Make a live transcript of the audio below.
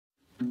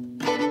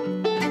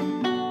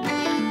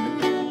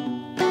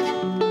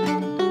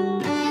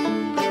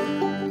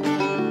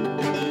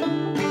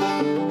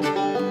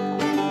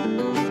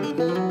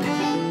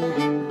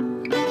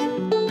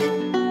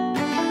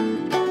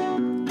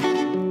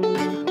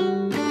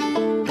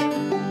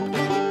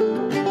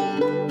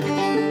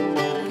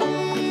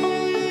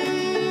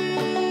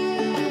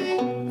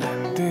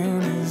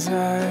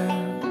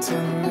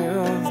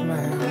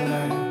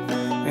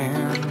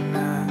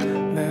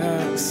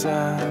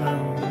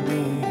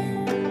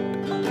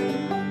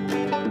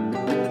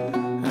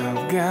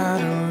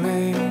got a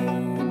lady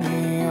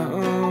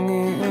young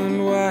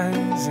and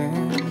wise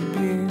and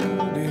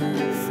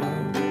beautiful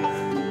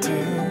to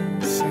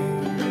see.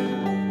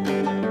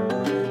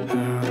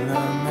 Her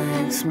love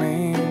makes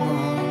me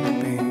wanna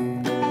be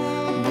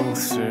both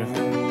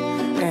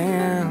servant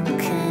and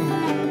king,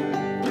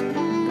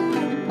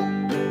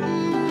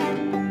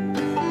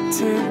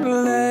 to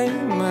lay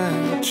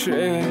my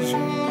treasures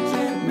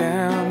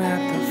down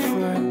at the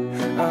foot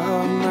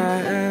of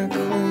my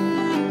queen.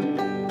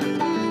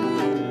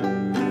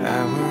 I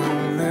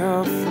will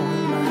live for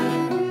my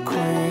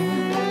queen.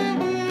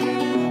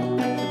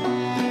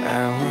 I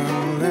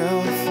will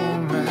live for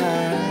my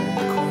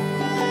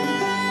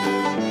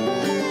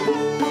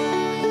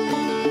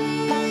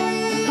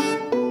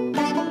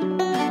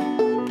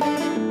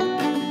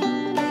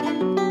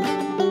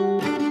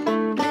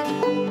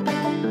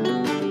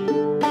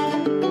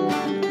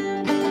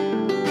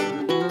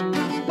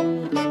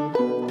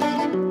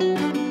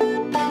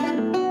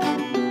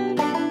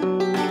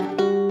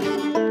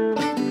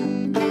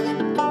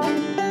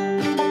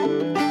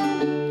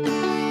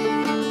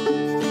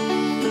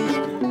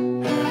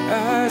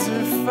eyes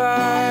are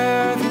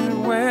fire that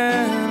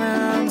when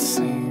I'm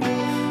seen,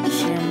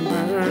 she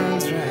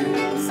burns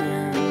right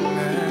through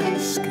my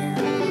skin.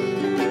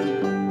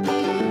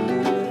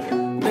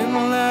 Then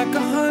like a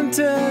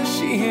hunter,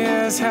 she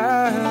has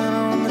hide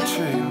on the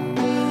trail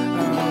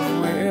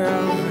of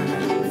where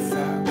my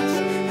thoughts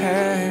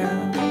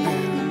have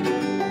been,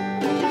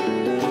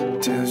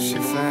 till she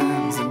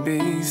finds the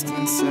beast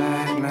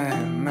inside my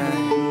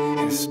mind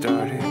has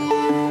started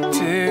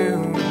to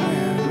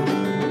win.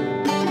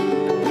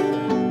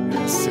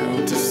 So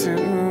to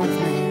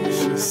soothe me,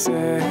 she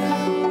says,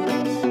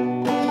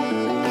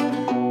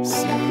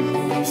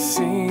 soon you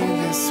see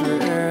this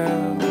will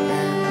end.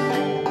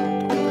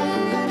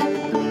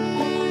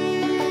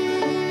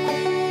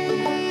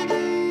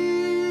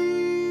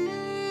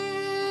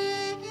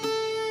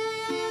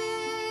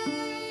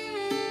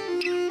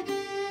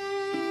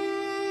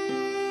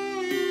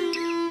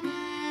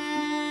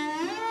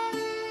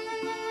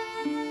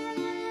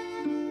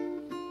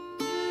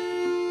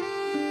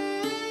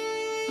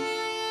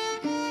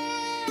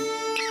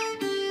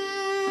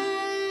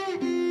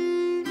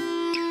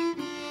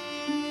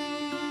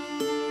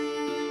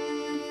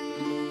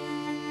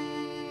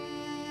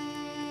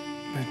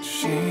 But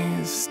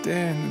she's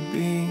staring the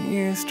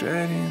beast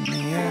right in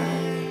the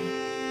eye,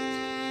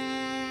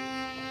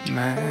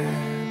 my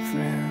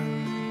friend.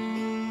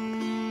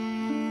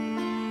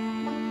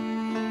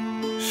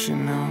 She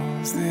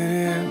knows that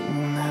it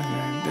will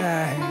never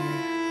die.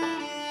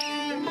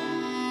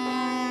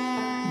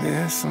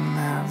 This'll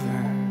never